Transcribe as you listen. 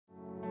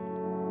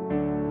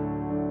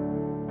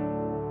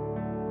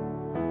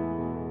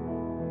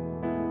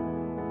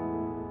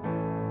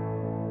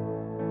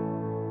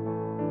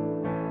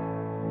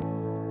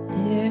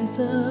is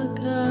a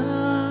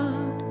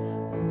God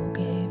who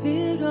gave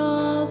it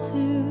all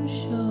to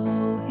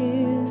show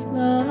his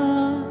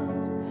love.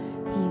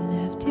 He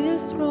left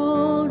his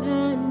throne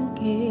and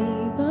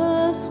gave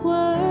us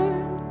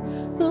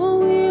worth. Though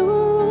we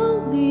were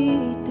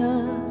only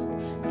dust,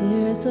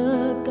 there's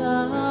a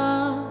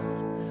God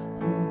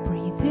who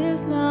breathed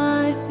his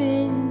life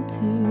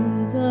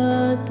into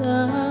the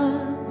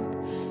dust.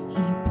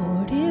 He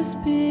poured his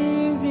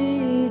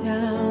spirit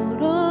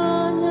out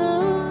on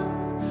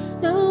us.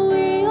 Now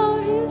we are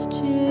his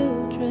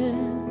children.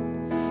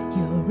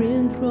 You're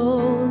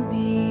enthroned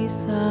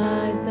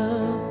beside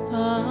the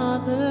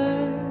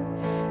Father.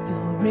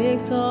 You're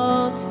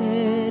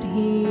exalted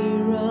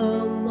here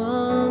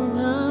among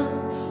us.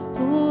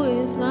 Who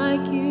is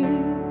like you?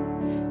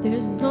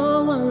 There's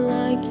no one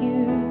like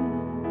you.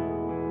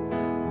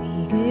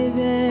 We give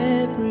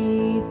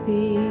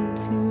everything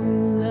to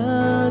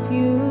love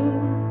you.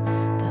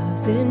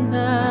 Doesn't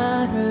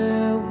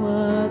matter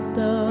what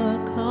the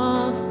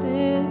cost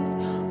is.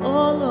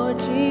 Oh Lord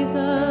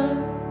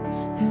Jesus,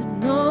 there's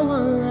no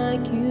one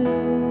like you.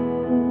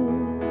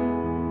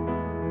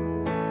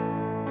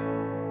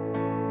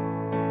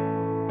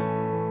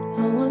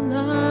 No one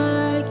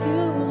like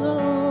you,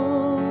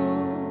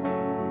 Lord.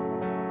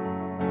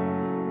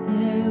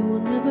 There will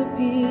never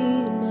be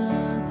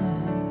another.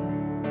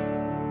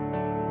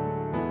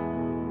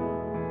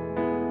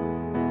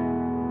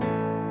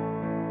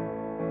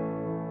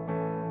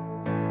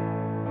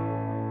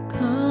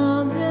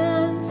 Come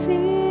and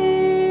see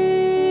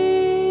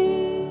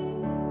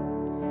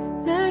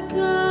that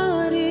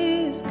God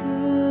is good.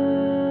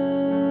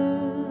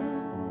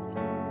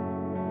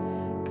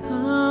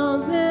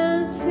 Come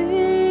and see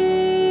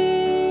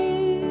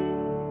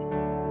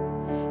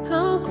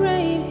how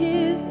great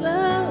his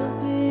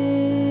love is.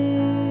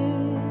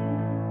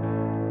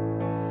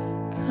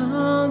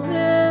 Come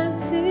and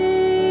see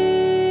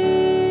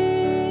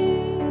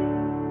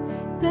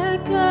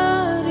that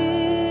God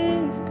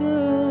is good.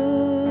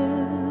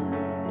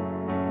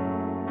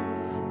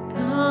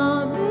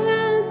 Come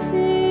and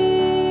see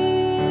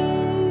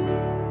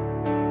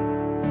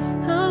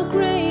how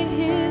great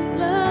his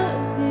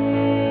love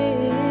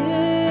is.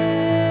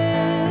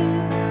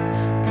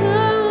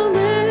 Come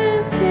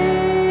and see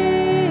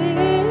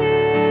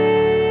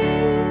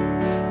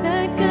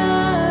that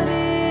God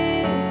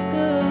is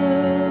good.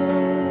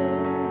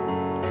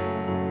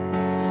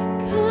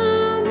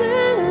 Come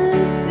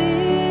and see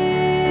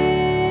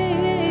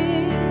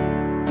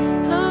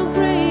how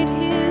great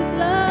his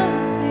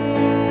love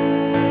is.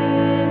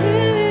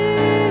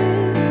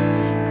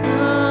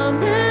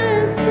 Come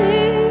and see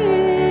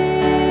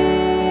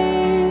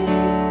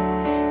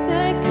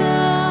that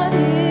God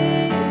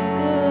is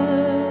good.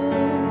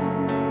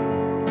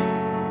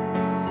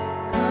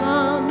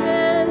 Come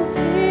and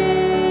see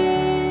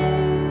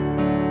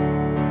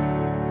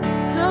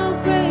how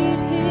great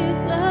his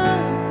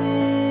love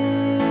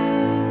is.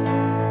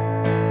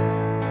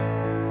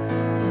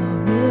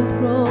 You're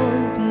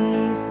enthroned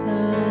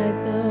beside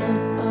the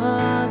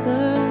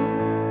Father.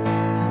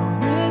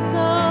 You're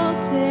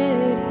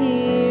exalted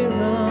here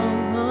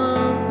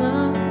among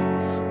us.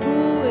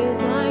 Who is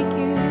like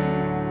you?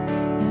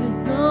 There's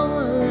no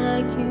one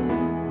like you.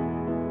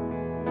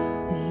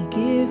 We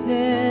give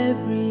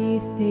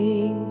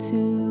everything to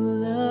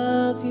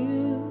love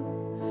you.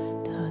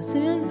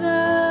 Doesn't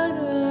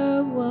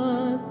matter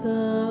what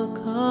the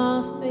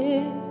cost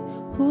is.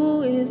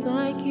 Who is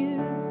like you?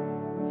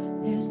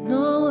 There's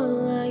no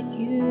one like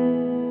you.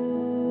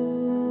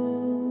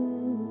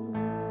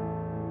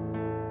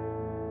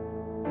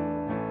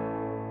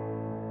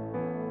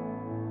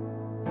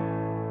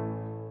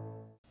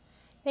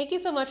 Thank you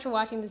so much for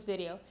watching this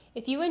video.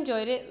 If you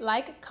enjoyed it,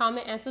 like,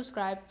 comment, and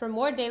subscribe for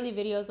more daily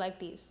videos like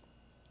these.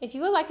 If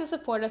you would like to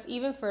support us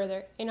even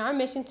further in our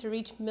mission to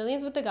reach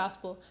millions with the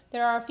gospel,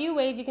 there are a few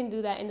ways you can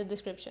do that in the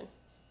description.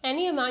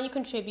 Any amount you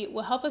contribute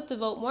will help us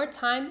devote more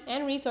time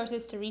and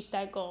resources to reach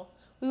that goal.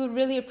 We would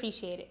really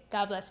appreciate it.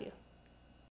 God bless you.